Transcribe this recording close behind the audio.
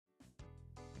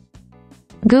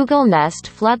Google Nest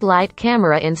floodlight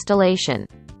camera installation.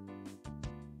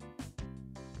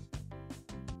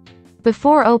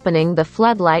 Before opening the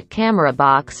floodlight camera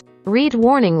box, read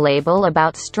warning label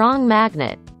about strong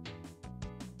magnet.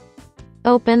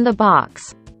 Open the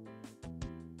box.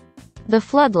 The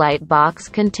floodlight box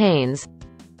contains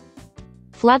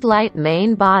floodlight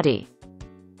main body,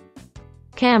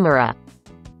 camera,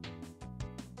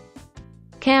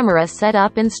 camera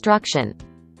setup instruction,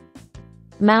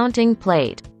 mounting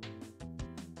plate,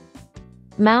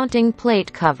 mounting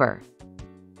plate cover,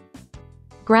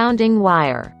 grounding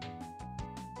wire,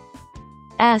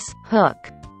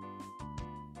 S-hook,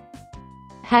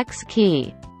 hex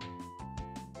key,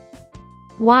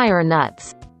 wire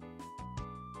nuts,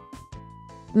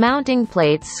 mounting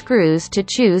plates, screws to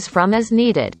choose from as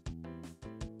needed,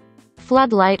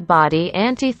 floodlight body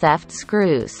anti-theft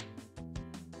screws,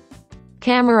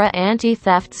 camera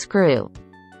anti-theft screw.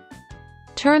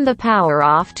 Turn the power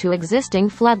off to existing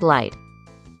floodlight.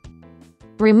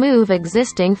 Remove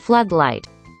existing floodlight.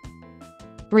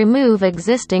 Remove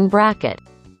existing bracket.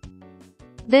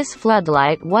 This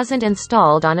floodlight wasn't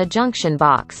installed on a junction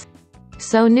box,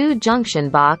 so new junction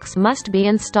box must be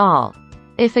installed.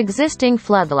 If existing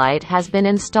floodlight has been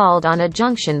installed on a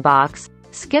junction box,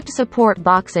 skip support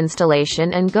box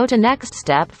installation and go to next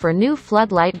step for new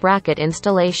floodlight bracket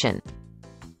installation.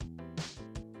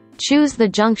 Choose the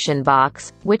junction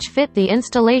box, which fit the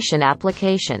installation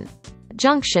application.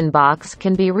 Junction box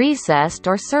can be recessed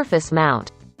or surface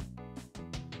mount.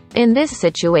 In this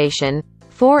situation,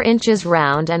 4 inches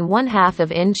round and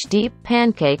 1/2 inch deep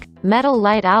pancake metal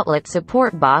light outlet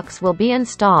support box will be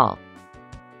installed.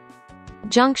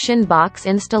 Junction box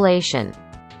installation.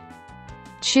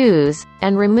 Choose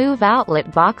and remove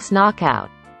outlet box knockout.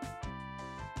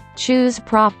 Choose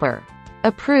proper,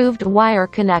 approved wire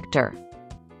connector.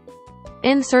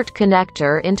 Insert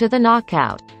connector into the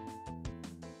knockout.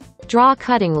 Draw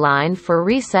cutting line for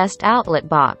recessed outlet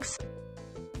box.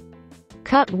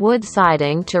 Cut wood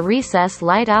siding to recess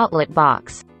light outlet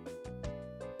box.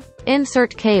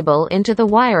 Insert cable into the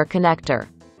wire connector.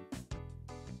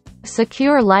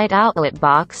 Secure light outlet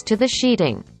box to the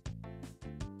sheeting.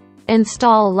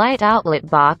 Install light outlet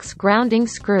box grounding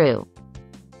screw.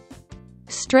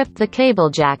 Strip the cable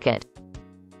jacket.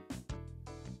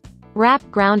 Wrap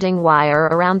grounding wire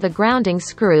around the grounding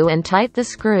screw and tighten the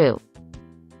screw.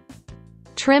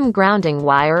 Trim grounding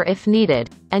wire if needed,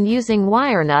 and using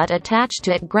wire nut attached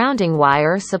to it grounding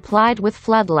wire supplied with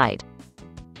floodlight.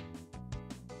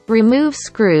 Remove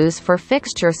screws for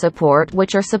fixture support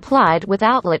which are supplied with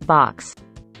outlet box.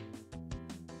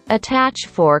 Attach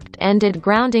forked-ended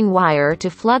grounding wire to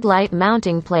floodlight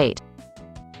mounting plate.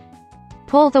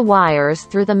 Pull the wires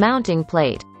through the mounting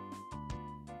plate.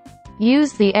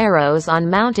 Use the arrows on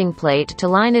mounting plate to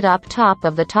line it up top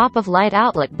of light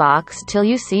outlet box till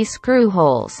you see screw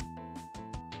holes.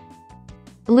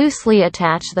 Loosely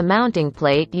attach the mounting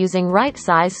plate using right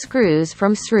size screws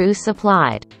from screws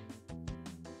supplied.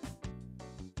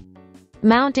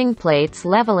 Mounting plates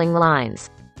leveling lines.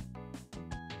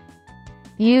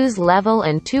 Use level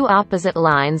and 2 opposite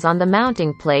lines on the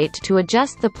mounting plate to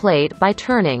adjust the plate by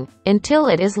turning, until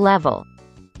it is level.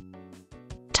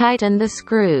 Tighten the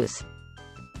screws.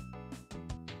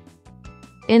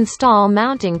 Install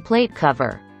mounting plate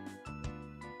cover.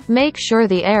 Make sure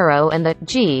the arrow and the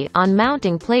G on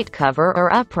mounting plate cover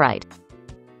are upright.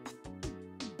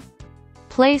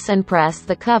 Place and press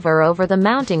the cover over the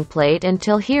mounting plate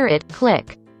until hear it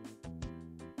click.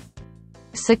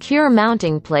 Secure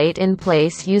mounting plate in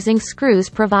place using screws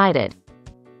provided.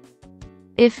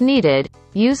 If needed,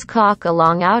 use caulk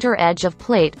along outer edge of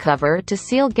plate cover to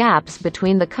seal gaps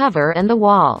between the cover and the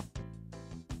wall.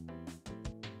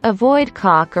 Avoid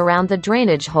caulk around the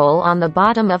drainage hole on the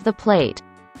bottom of the plate.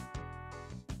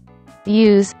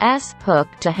 Use S-hook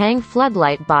to hang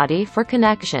floodlight body for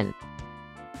connection.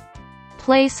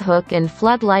 Place hook in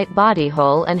floodlight body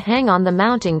hole and hang on the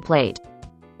mounting plate.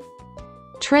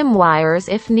 Trim wires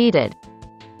if needed.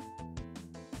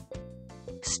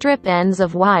 Strip ends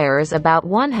of wires about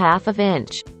 1/2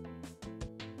 inch.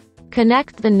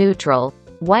 Connect the neutral,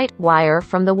 white wire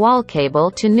from the wall cable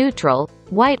to neutral,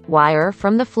 white wire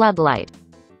from the floodlight.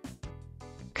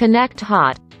 Connect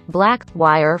hot, black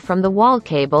wire from the wall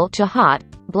cable to hot,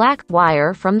 black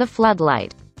wire from the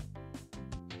floodlight.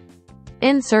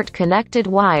 Insert connected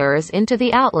wires into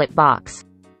the outlet box.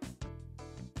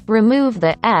 Remove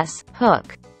the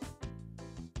S-hook.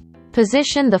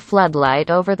 Position the floodlight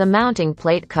over the mounting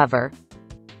plate cover.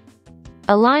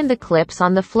 Align the clips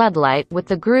on the floodlight with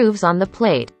the grooves on the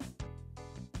plate.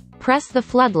 Press the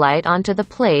floodlight onto the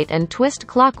plate and twist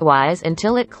clockwise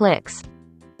until it clicks.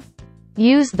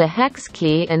 Use the hex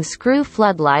key and screw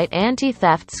floodlight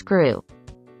anti-theft screw.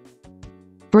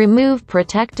 Remove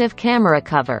protective camera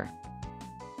cover.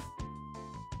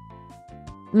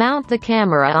 Mount the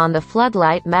camera on the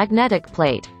floodlight magnetic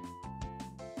plate.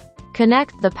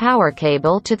 Connect the power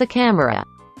cable to the camera.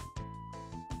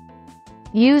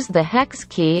 Use the hex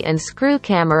key and screw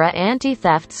camera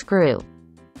anti-theft screw.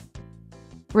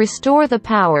 Restore the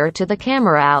power to the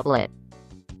camera outlet.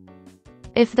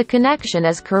 If the connection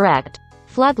is correct,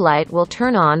 floodlight will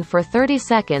turn on for 30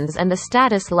 seconds and the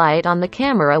status light on the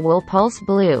camera will pulse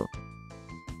blue.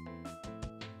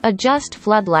 Adjust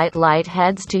floodlight light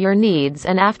heads to your needs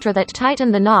and after that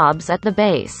tighten the knobs at the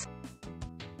base.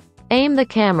 Aim the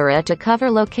camera to cover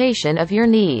location of your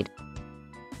need.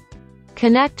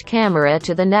 Connect camera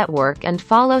to the network and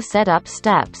follow setup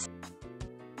steps.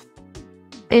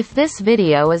 If this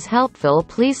video is helpful,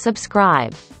 please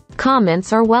subscribe.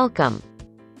 Comments are welcome.